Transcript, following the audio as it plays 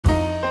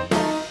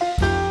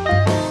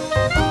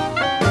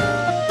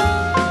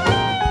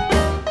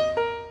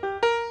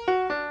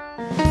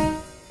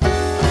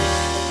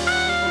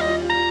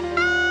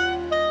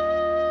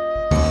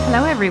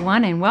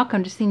everyone, and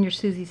welcome to Senior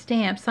Susie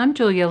Stamps. I'm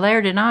Julia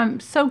Laird, and I'm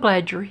so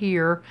glad you're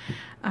here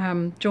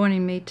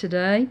joining me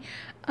today.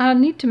 I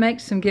need to make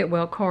some get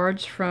well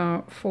cards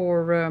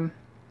for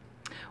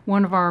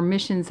one of our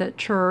missions at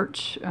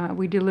church.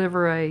 We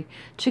deliver a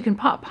chicken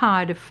pot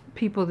pie to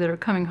people that are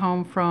coming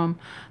home from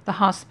the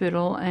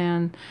hospital,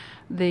 and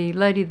the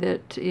lady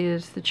that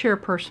is the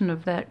chairperson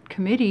of that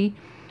committee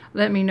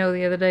let me know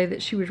the other day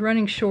that she was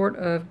running short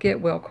of get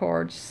well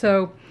cards.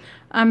 So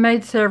I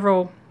made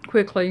several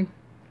quickly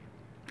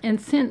and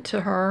sent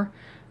to her,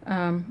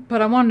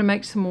 but I wanted to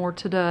make some more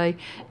today,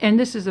 and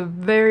this is a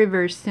very,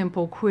 very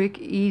simple, quick,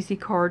 easy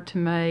card to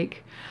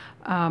make,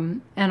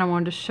 and I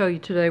wanted to show you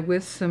today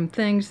with some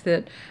things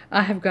that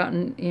I have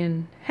gotten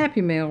in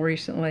Happy Mail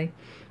recently.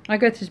 I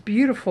got this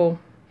beautiful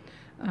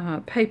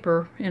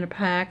paper in a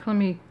pack. Let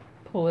me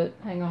pull it,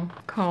 hang on,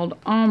 called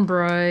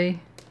Ombre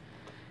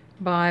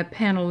by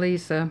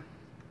Panalisa,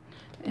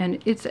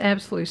 and it's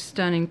absolutely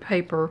stunning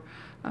paper,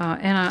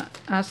 and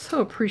I so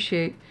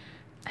appreciate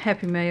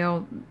Happy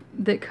Mail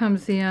that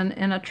comes in,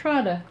 and I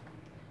try to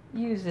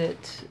use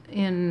it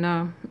in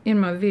my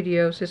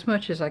videos as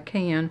much as I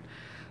can,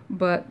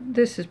 but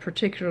this is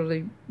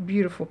particularly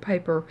beautiful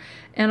paper,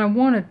 and I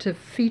wanted to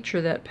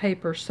feature that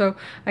paper, so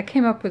I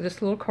came up with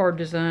this little card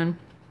design,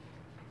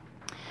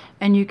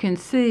 and you can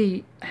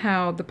see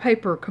how the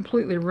paper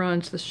completely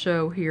runs the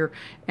show here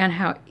and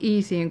how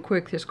easy and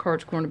quick this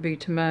card's going to be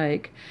to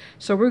make.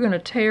 So we're going to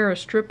tear a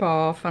strip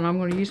off, and I'm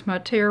going to use my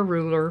tear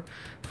ruler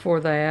for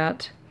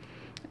that.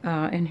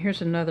 And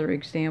here's another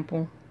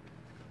example,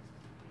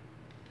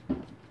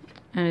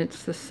 and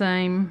it's the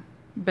same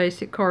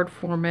basic card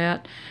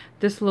format.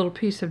 This little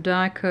piece of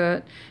die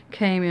cut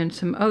came in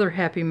some other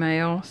Happy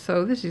Mail,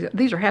 so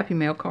these are Happy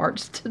Mail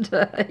cards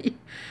today.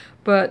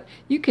 But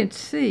you can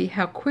see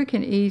how quick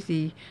and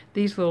easy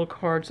these little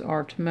cards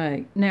are to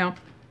make. Now,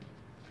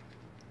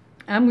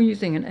 I'm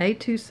using an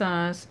A2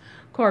 size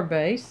card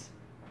base,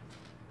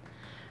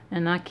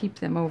 and I keep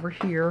them over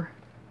here.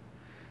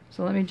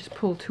 So let me just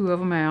pull two of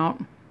them out.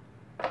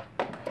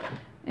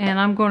 And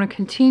I'm going to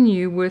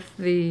continue with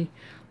the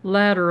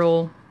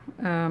lateral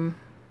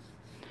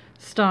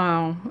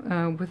style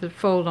with a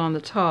fold on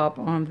the top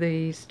on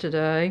these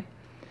today.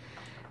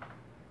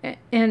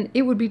 And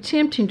it would be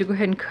tempting to go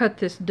ahead and cut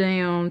this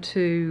down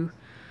to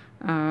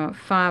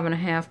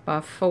 5.5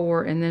 by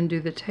 4 and then do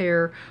the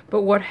tear.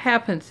 But what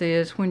happens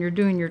is when you're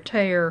doing your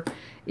tear,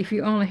 if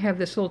you only have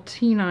this little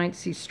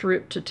teensy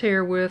strip to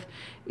tear with,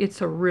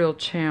 it's a real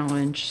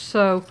challenge.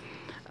 So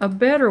a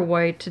better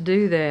way to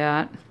do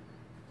that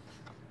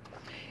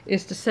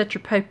is to set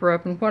your paper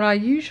up, and what I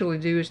usually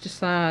do is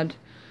decide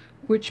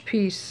which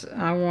piece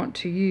I want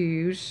to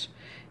use,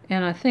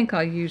 and I think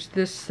I'll use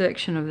this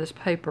section of this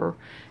paper,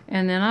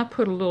 and then I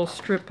put a little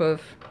strip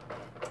of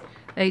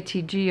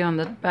ATG on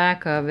the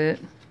back of it,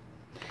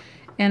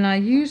 and I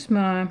use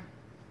my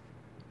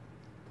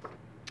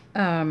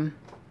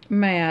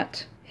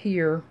mat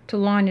here to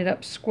line it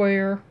up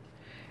square,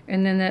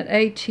 and then that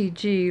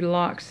ATG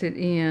locks it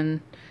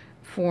in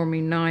for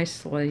me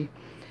nicely,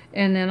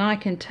 and then I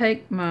can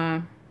take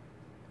my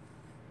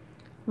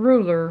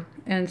ruler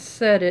and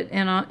set it,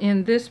 and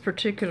in this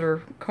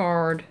particular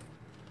card,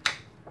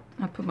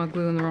 I put my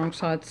glue on the wrong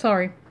side,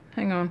 sorry,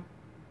 hang on.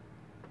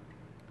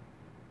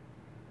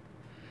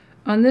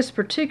 On this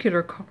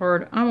particular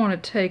card, I want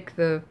to take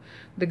the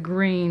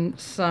green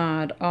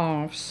side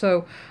off,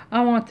 so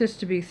I want this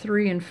to be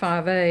 3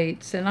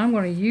 5/8, and I'm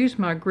going to use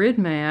my grid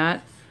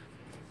mat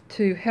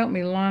to help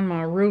me line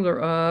my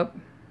ruler up,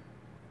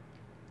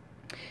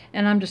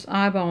 and I'm just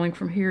eyeballing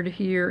from here to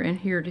here and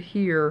here to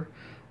here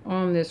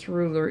on this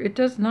ruler. It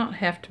does not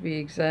have to be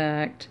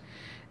exact,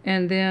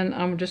 and then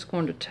I'm just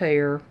going to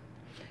tear,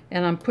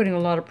 and I'm putting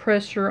a lot of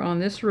pressure on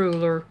this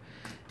ruler,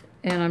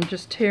 and I'm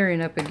just tearing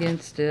up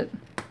against it.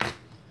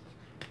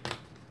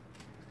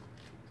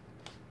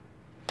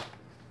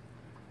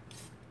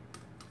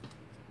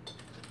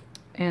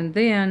 And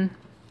then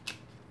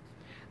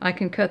I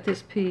can cut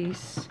this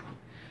piece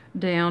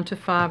down to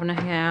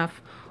 5.5,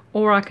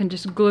 or I can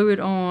just glue it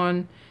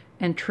on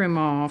and trim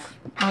off.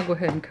 I'll go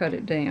ahead and cut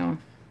it down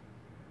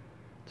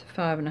to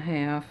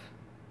 5.5.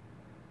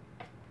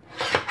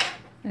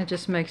 It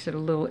just makes it a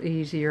little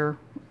easier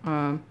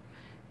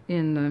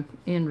in the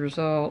end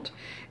result.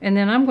 And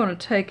then I'm going to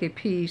take a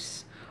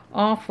piece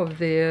off of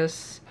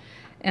this,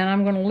 and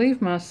I'm going to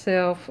leave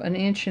myself 1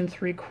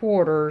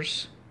 3/4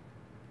 inch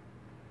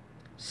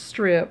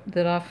strip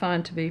that I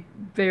find to be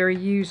very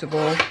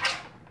usable.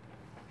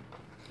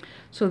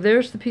 So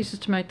there's the pieces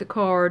to make the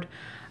card.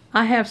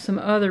 I have some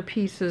other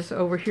pieces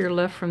over here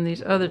left from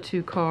these other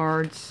two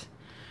cards,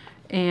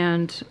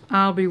 and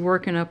I'll be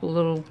working up a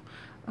little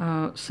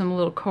some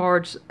little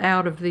cards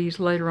out of these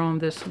later on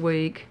this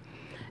week,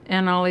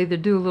 and I'll either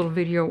do a little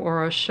video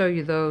or I'll show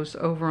you those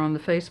over on the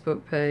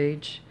Facebook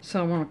page. So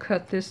I want to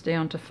cut this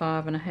down to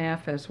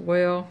 5.5 as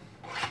well,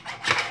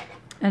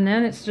 and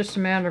then it's just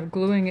a matter of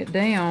gluing it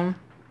down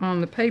on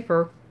the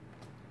paper,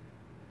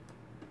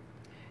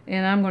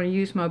 and I'm going to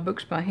use my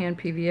Books by Hand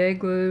PVA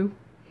glue.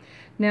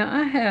 Now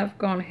I have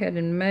gone ahead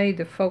and made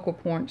the focal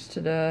points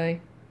today,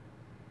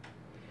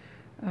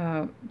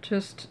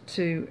 just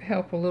to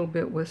help a little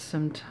bit with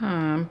some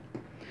time.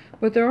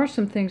 But there are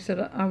some things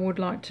that I would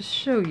like to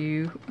show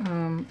you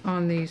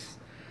on these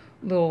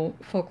little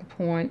focal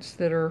points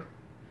that are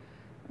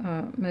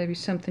maybe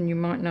something you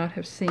might not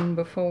have seen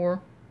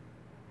before.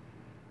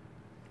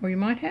 Or you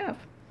might have.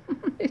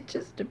 It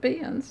just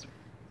depends.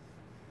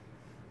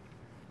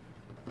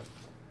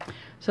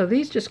 So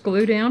these just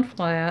glue down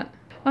flat.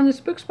 On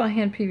this Books by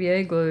Hand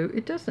PVA glue,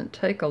 it doesn't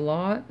take a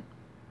lot.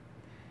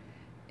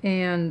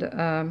 And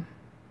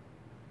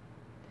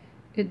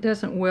it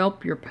doesn't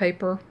whelp your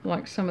paper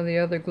like some of the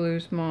other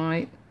glues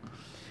might,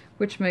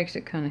 which makes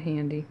it kind of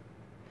handy.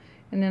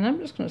 And then I'm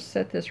just going to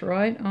set this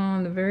right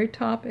on the very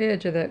top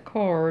edge of that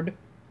card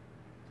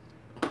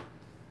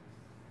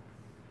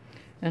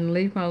and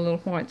leave my little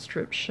white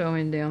strips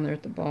showing down there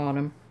at the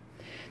bottom.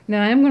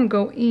 Now I'm going to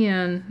go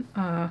in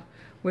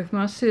with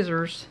my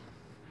scissors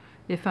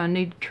if I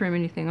need to trim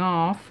anything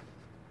off.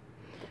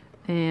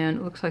 And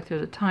it looks like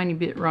there's a tiny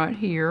bit right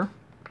here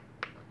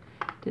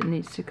that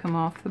needs to come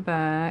off the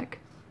back.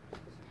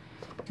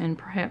 And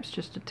perhaps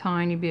just a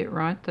tiny bit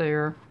right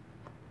there.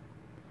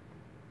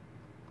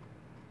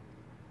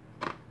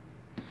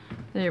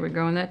 There we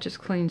go, and that just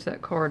cleans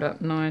that card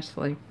up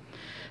nicely.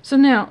 So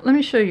now, let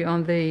me show you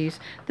on these.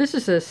 This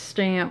is a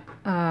stamp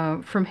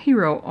from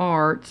Hero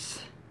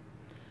Arts,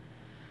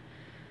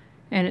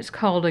 and it's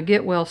called a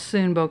Get Well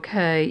Soon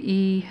Bouquet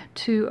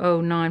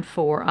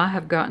E2094. I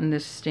have gotten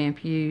this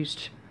stamp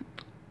used.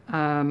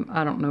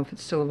 I don't know if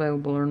it's still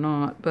available or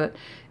not, but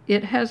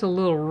it has a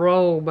little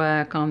roll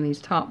back on these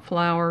top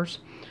flowers.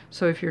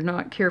 So if you're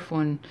not careful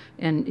and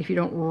if you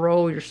don't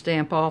roll your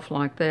stamp off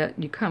like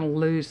that, you kind of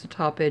lose the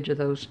top edge of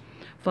those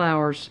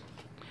flowers.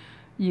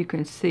 You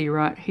can see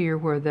right here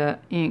where the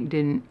ink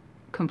didn't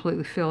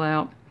completely fill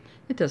out.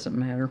 It doesn't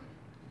matter.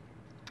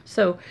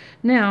 So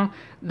now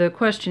the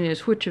question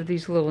is, which of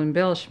these little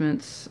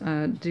embellishments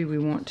do we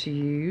want to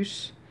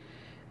use?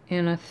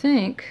 And I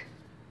think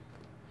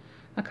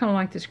I kind of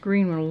like this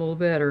green one a little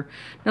better.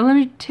 Now let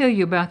me tell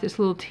you about this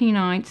little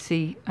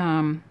teensy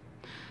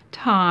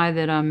tie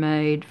that I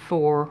made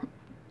for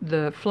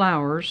the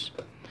flowers.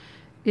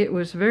 It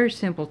was very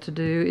simple to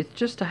do. It's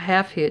just a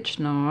half hitch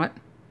knot,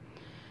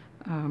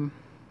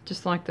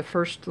 just like the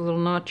first little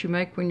knot you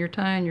make when you're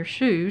tying your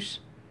shoes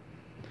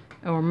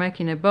or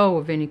making a bow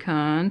of any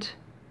kind.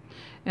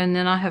 And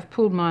then I have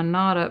pulled my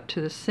knot up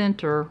to the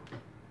center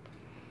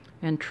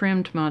and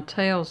trimmed my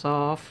tails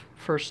off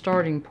for a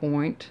starting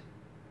point.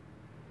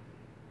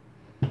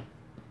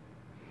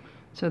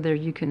 So there,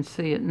 you can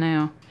see it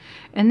now.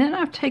 And then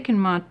I've taken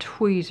my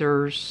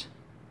tweezers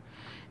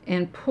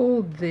and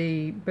pulled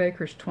the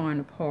baker's twine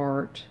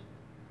apart.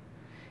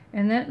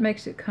 And that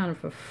makes it kind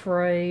of a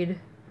frayed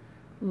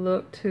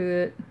look to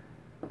it.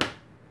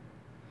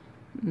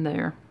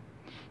 There.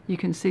 You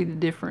can see the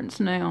difference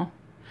now.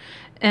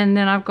 And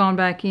then I've gone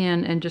back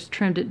in and just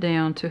trimmed it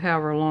down to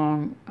however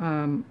long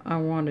I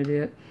wanted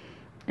it.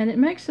 And it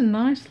makes a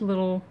nice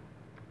little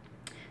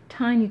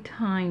tiny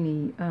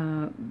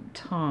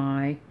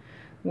tie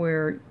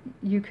where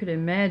you could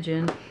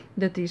imagine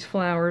that these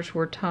flowers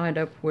were tied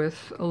up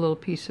with a little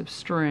piece of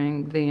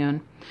string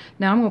then.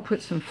 Now I'm going to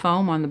put some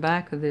foam on the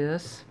back of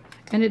this,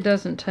 and it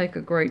doesn't take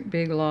a great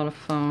big lot of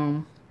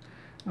foam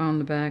on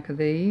the back of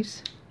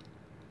these.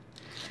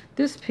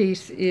 This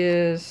piece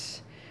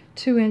is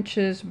 2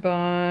 inches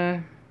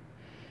by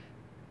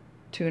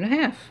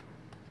 2.5.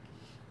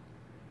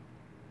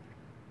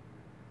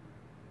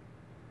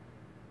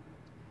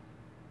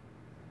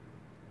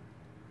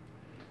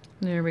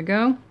 There we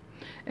go.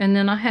 And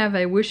then I have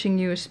a wishing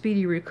you a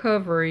speedy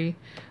recovery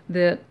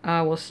that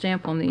I will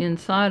stamp on the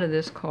inside of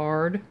this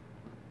card.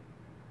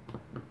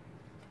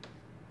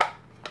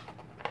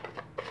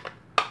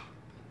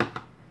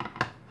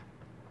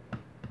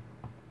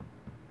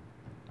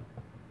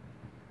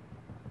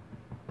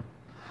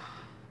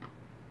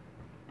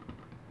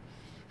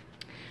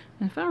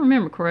 And if I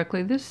remember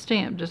correctly, this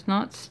stamp does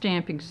not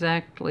stamp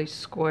exactly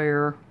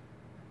square.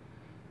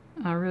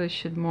 I really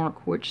should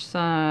mark which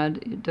side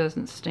it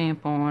doesn't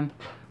stamp on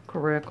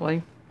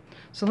correctly.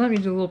 So let me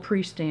do a little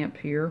pre-stamp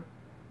here.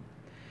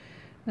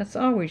 That's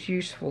always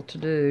useful to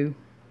do.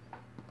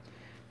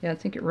 Yeah, I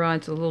think it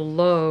rides a little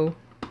low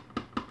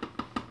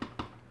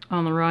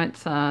on the right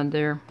side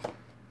there.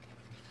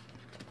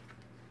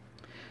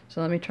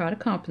 So let me try to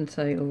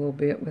compensate a little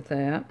bit with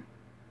that.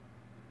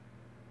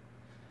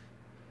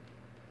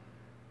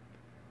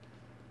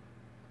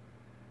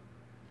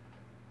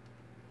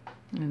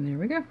 And there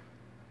we go.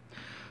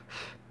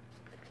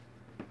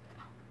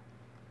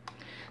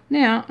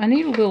 Now, I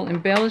need a little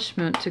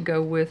embellishment to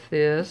go with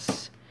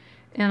this,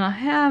 and I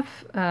have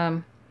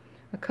a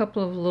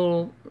couple of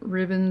little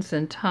ribbons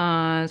and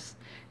ties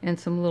and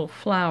some little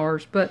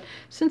flowers, but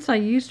since I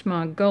used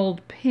my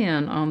gold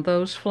pen on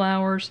those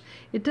flowers,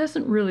 it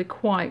doesn't really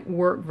quite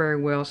work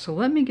very well, so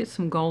let me get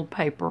some gold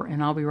paper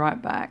and I'll be right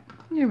back.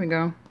 Here we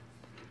go.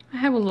 I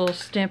have a little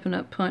Stampin'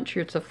 Up! Punch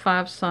here. It's a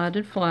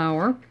 5-sided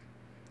flower,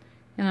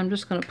 and I'm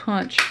just going to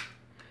punch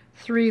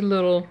 3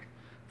 little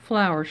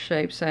flower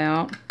shapes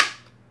out.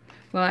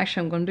 Well,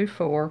 actually, I'm going to do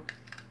 4.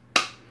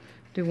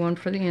 Do one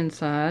for the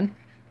inside.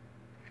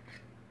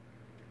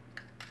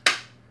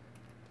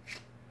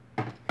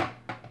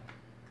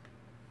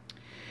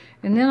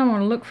 And then I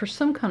want to look for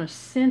some kind of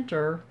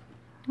center.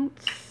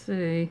 Let's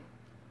see.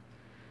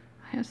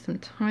 I have some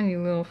tiny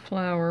little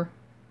flower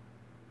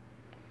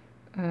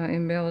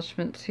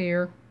embellishments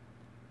here.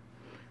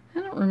 I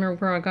don't remember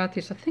where I got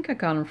these. I think I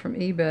got them from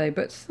eBay,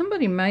 but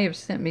somebody may have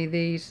sent me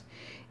these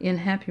in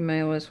Happy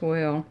Mail as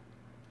well.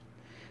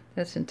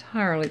 That's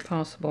entirely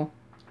possible.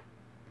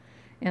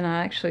 And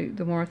I actually,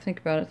 the more I think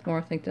about it, the more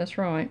I think that's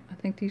right. I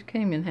think these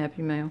came in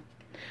Happy Mail.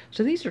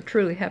 So these are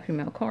truly Happy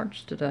Mail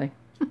cards today.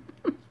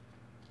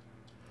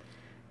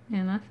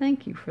 And I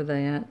thank you for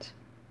that.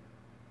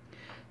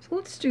 So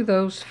let's do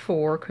those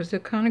 4, because they're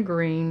kind of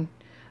green.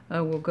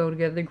 Will go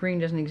together. The green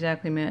doesn't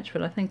exactly match,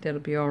 but I think that'll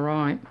be all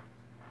right.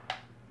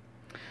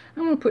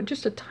 I'm going to put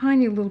just a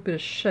tiny little bit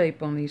of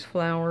shape on these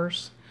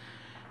flowers.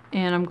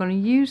 And I'm going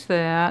to use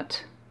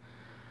that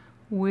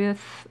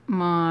with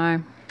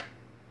my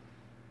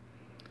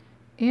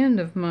end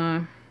of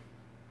my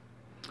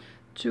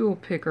jewel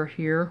picker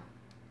here.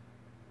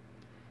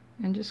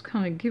 And just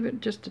kind of give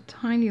it just a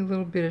tiny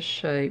little bit of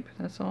shape.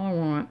 That's all I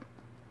want.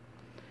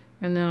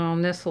 And then I'll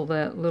nestle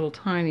that little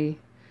tiny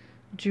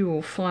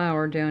jewel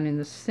flower down in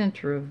the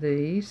center of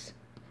these.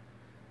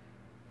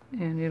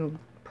 And it'll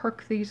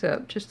perk these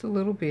up just a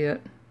little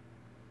bit.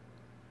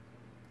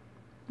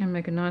 And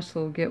make a nice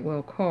little get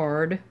well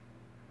card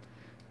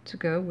to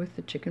go with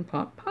the chicken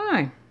pot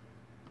pie.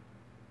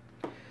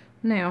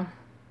 Now,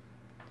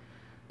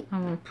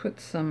 I'm going to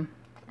put some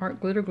art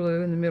glitter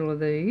glue in the middle of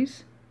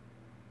these.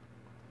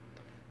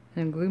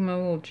 And glue my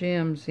little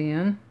gems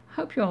in.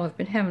 Hope you all have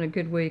been having a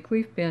good week.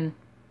 We've been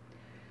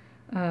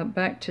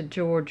back to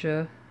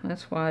Georgia.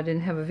 That's why I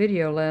didn't have a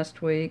video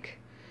last week.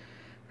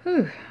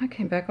 Whew, I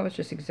came back, I was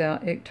just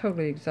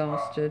totally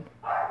exhausted.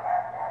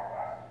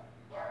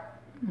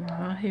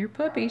 I hear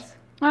puppies.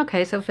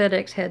 Okay, so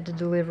FedEx had to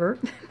deliver.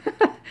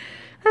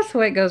 That's the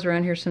way it goes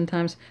around here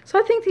sometimes. So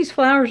I think these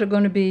flowers are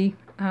going to be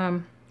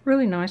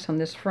really nice on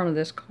this front of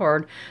this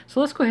card. So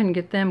let's go ahead and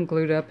get them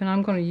glued up, and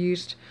I'm going to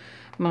use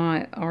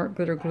my art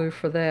glitter glue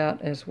for that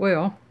as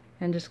well,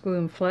 and just glue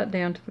them flat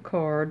down to the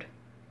card.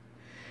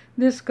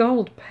 This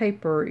gold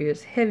paper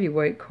is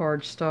heavyweight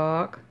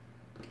cardstock,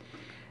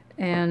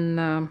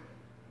 and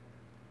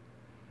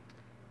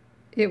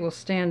it will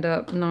stand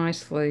up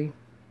nicely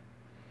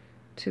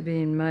to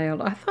being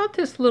mailed. I thought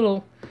this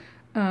little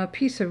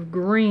piece of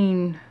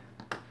green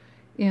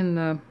in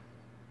the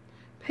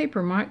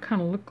paper might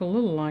kind of look a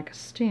little like a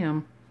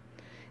stem,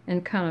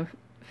 and kind of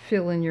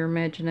fill in your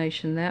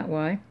imagination that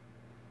way,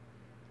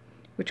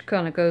 which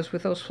kind of goes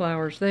with those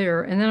flowers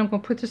there. And then I'm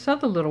going to put this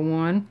other little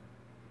one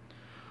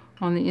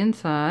on the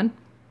inside,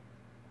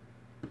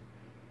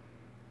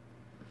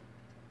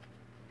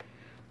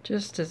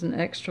 just as an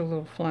extra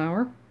little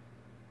flower.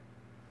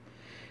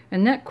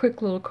 And that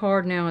quick little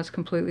card now is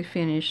completely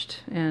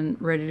finished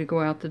and ready to go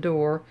out the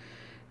door.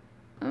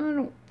 I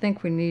don't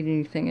think we need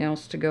anything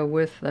else to go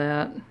with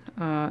that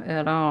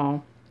at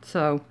all.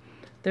 So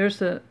there's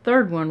the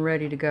third one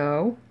ready to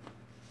go.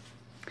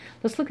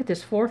 Let's look at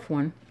this fourth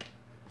one.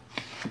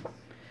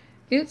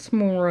 It's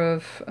more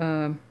of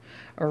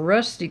a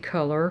rusty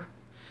color,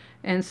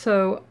 and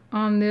so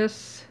on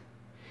this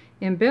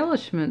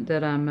embellishment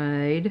that I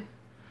made,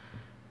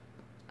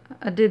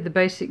 I did the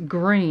basic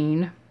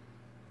green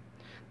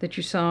that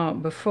you saw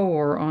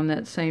before on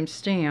that same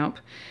stamp,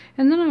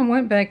 and then I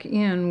went back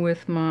in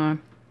with my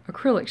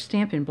acrylic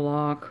stamping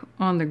block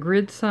on the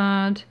grid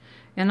side,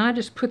 and I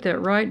just put that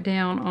right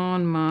down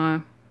on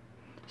my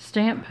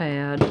stamp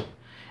pad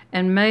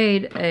and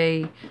made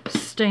a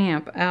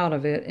stamp out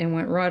of it, and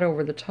went right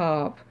over the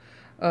top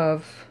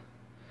of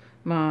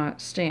my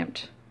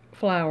stamped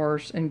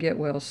flowers and get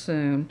well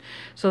soon.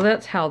 So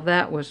that's how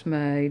that was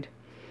made.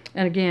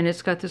 And again,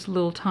 it's got this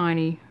little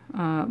tiny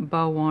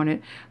bow on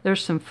it.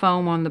 There's some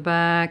foam on the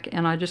back,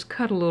 and I just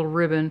cut a little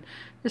ribbon.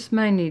 This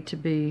may need to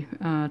be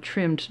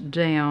trimmed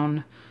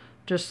down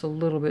just a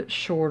little bit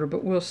shorter,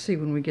 but we'll see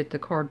when we get the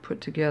card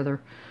put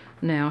together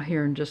now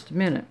here in just a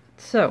minute.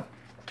 So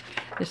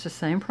it's the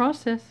same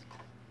process.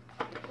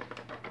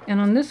 And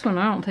on this one,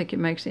 I don't think it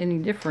makes any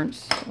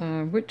difference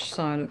which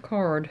side of the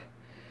card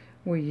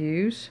we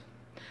use.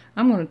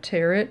 I'm going to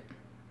tear it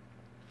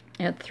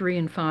at 3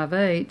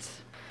 5/8.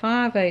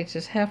 5/8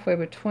 is halfway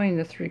between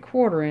the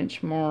 3/4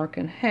 inch mark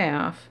and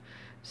half,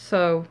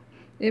 so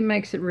it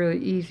makes it really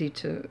easy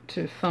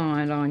to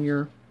find on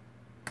your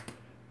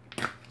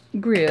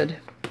grid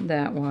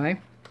that way.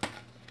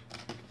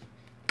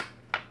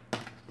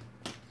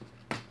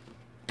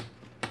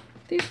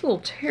 These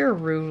little tear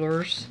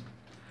rulers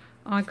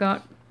I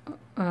got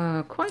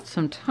quite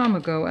some time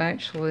ago,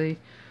 actually,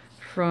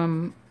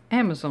 from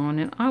Amazon,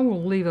 and I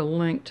will leave a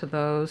link to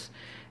those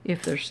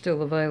if they're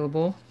still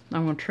available.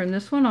 I'm going to trim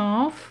this one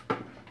off,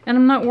 and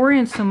I'm not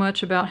worrying so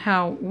much about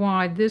how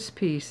wide this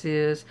piece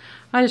is.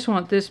 I just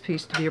want this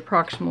piece to be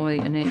approximately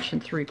 1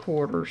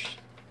 3/4 inches.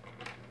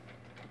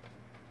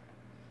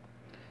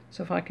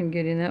 So if I can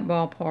get in that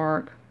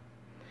ballpark,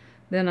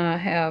 then I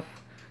have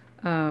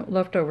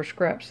leftover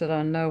scraps that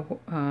I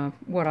know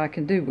what I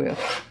can do with.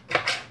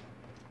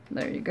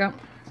 There you go.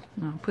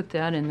 I'll put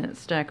that in that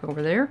stack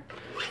over there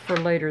for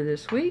later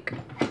this week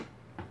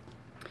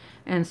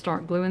and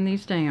start gluing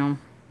these down.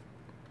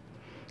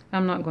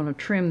 I'm not going to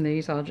trim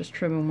these. I'll just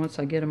trim them once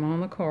I get them on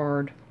the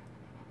card.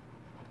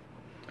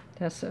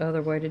 That's the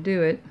other way to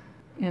do it.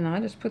 And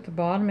I just put the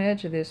bottom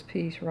edge of this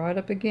piece right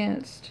up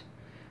against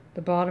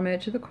the bottom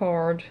edge of the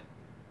card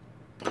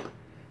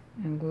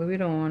and glue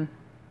it on.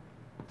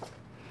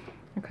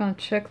 I kind of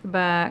check the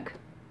back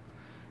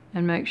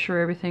and make sure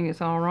everything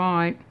is all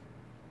right,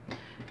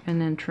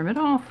 and then trim it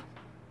off.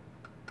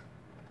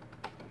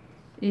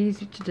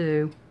 Easy to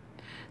do.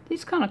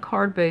 These kind of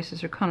card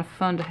bases are kind of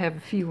fun to have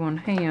a few on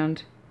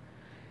hand.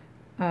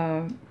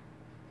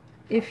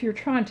 If you're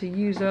trying to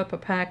use up a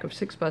pack of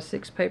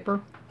 6x6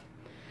 paper,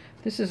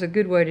 this is a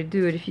good way to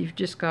do it if you've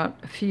just got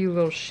a few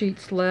little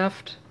sheets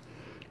left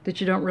that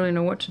you don't really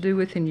know what to do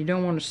with and you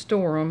don't want to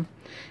store them.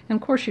 And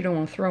of course you don't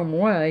want to throw them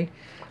away,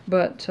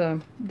 but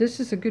this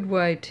is a good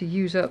way to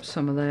use up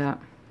some of that.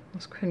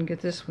 Let's go ahead and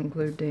get this one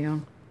glued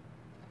down.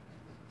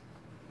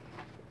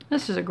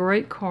 This is a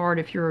great card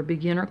if you're a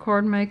beginner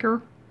card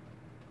maker.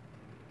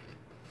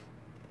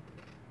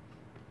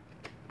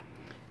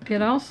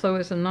 It also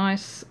is a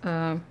nice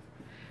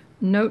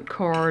note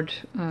card.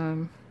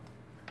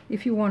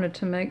 If you wanted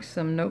to make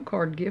some note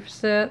card gift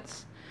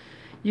sets,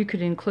 you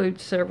could include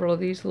several of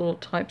these little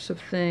types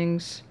of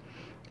things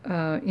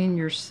in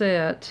your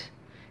set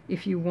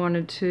if you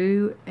wanted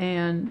to,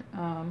 and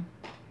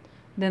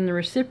then the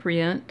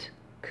recipient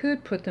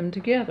could put them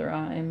together.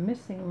 I am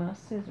missing my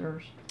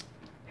scissors.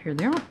 Here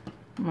they are,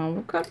 my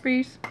little cut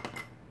piece.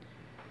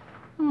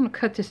 I want to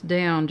cut this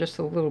down just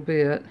a little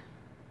bit.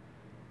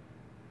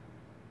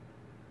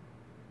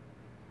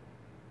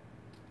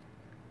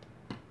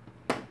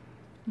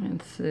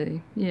 Let's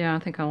see. Yeah, I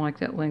think I like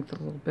that length a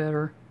little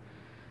better.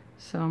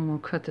 So I'm going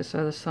to cut this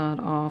other side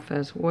off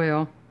as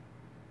well.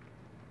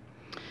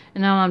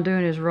 And now all I'm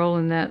doing is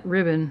rolling that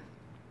ribbon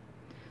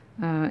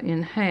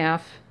in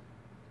half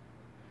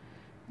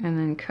and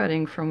then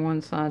cutting from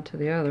one side to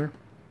the other.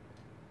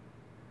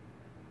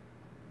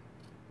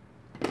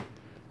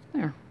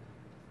 There.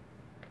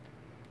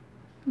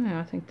 Yeah,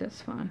 I think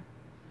that's fine.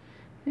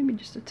 Maybe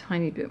just a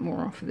tiny bit more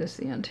off of this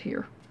end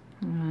here.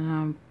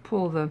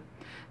 Pull the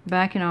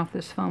backing off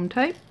this foam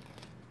tape.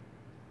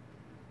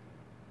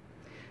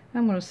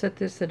 I'm going to set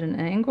this at an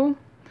angle.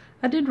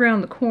 I did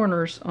round the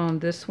corners on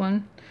this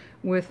one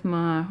with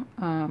my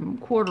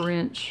 1/4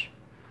 inch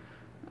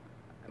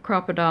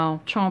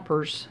crocodile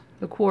chompers,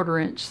 the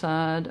 1/4 inch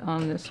side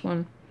on this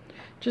one,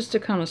 just to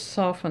kind of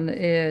soften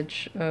the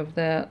edge of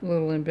that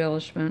little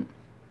embellishment.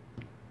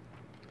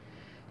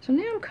 So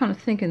now I'm kind of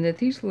thinking that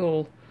these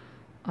little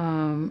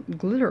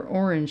glitter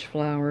orange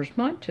flowers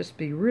might just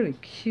be really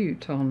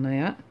cute on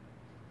that,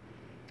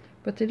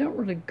 but they don't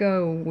really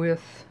go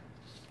with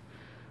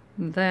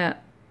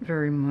that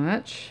very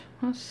much.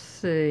 Let's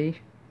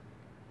see.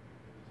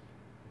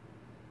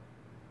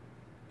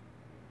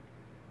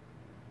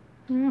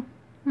 Yeah.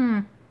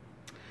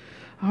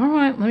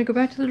 Alright, let me go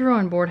back to the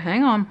drawing board.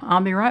 Hang on, I'll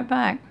be right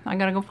back. I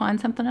gotta go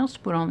find something else to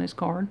put on this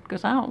card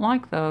because I don't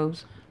like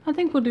those. I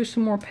think we'll do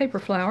some more paper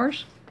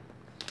flowers.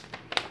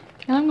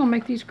 And I'm going to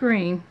make these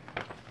green.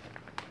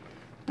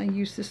 I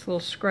use this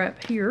little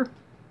scrap here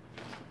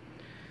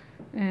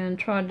and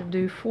tried to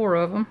do 4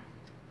 of them.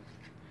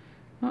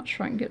 Not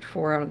sure I can get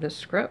 4 out of this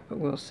scrap, but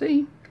we'll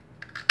see.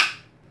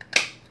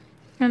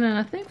 And then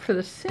I think for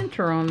the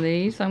center on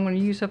these, I'm going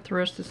to use up the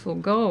rest of this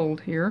little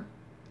gold here.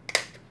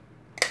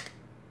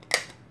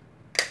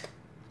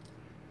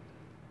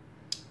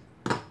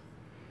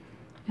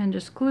 And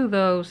just glue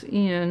those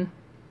in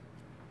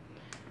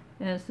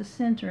as the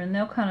center, and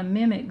they'll kind of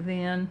mimic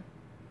then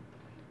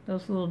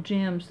those little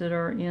gems that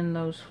are in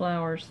those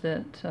flowers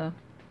that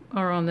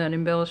are on that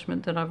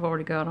embellishment that I've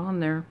already got on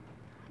there.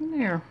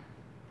 There.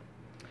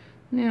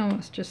 Now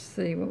let's just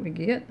see what we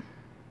get.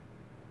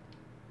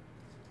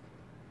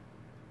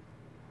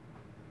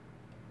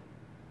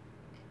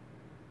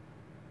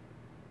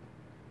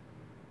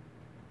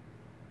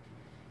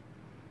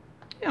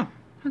 Yeah,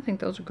 I think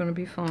those are going to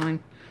be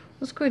fine.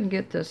 Let's go ahead and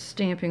get the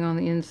stamping on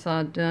the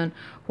inside done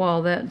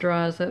while that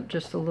dries up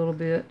just a little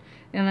bit.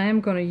 And I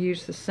am going to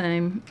use the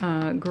same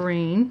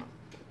green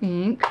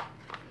ink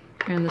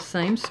and the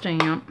same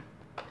stamp.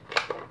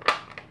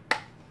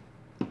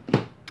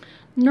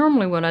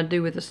 Normally what I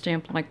do with a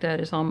stamp like that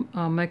is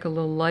I'll make a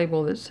little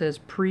label that says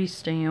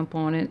pre-stamp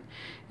on it,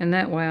 and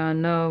that way I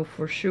know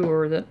for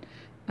sure that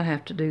I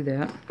have to do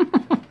that.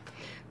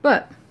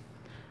 But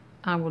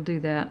I will do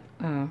that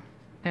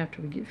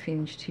after we get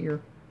finished here.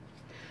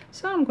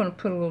 So I'm going to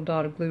put a little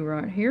dot of glue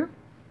right here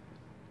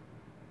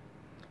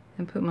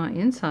and put my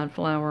inside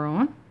flower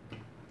on.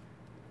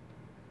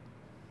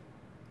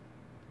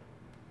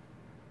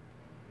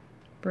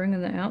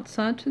 Bringing the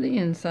outside to the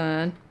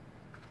inside.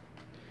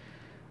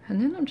 And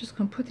then I'm just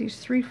going to put these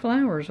 3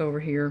 flowers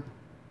over here.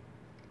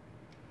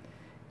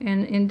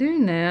 And in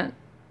doing that,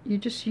 you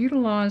just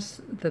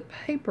utilize the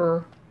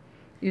paper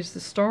is the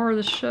star of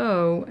the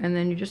show, and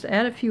then you just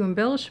add a few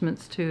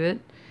embellishments to it,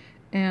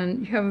 and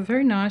you have a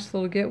very nice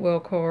little get well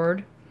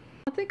card.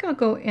 I think I'll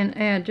go and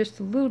add just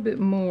a little bit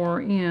more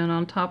in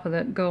on top of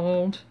that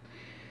gold.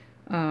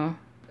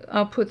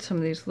 I'll put some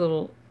of these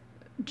little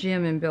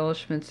gem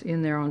embellishments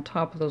in there on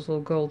top of those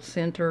little gold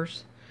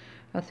centers.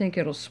 I think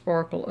it'll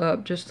sparkle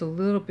up just a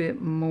little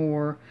bit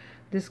more.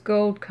 This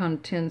gold kind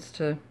of tends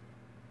to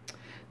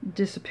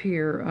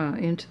disappear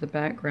into the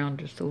background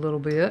just a little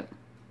bit.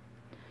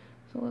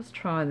 So let's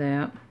try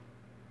that.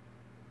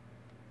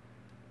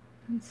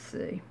 Let's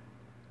see.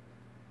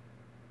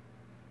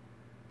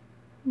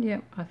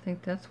 Yep, I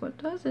think that's what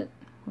does it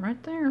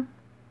right there.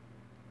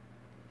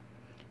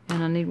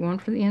 And I need one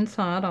for the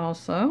inside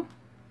also.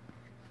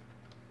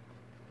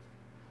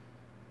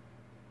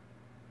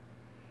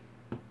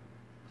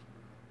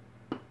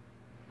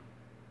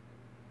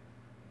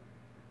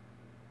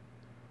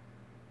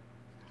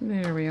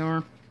 There we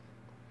are.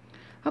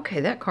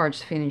 Okay, that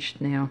card's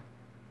finished now.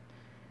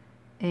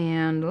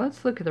 And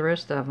let's look at the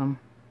rest of them.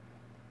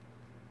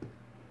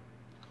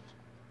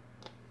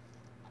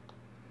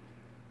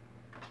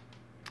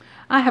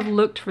 I have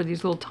looked for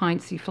these little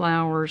teensy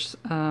flowers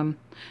to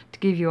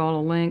give you all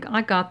a link.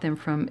 I got them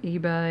from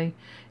eBay,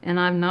 and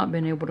I've not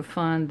been able to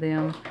find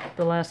them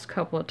the last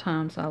couple of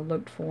times I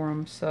looked for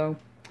them, so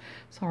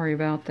sorry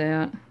about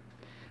that.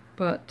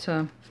 But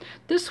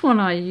this one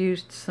I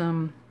used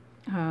some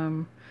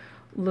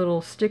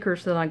little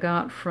stickers that I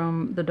got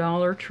from the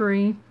Dollar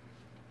Tree,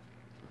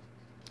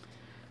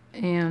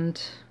 and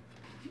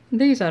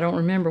these I don't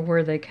remember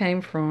where they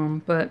came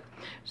from, but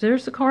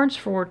there's the cards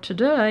for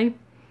today.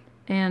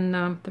 And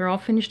they're all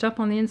finished up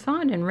on the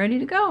inside and ready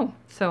to go.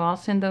 So I'll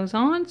send those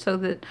on so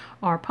that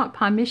our pot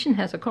pie mission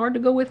has a card to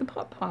go with the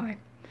pot pie.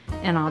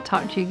 And I'll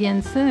talk to you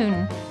again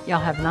soon. Y'all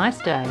have a nice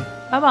day.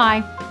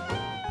 Bye-bye.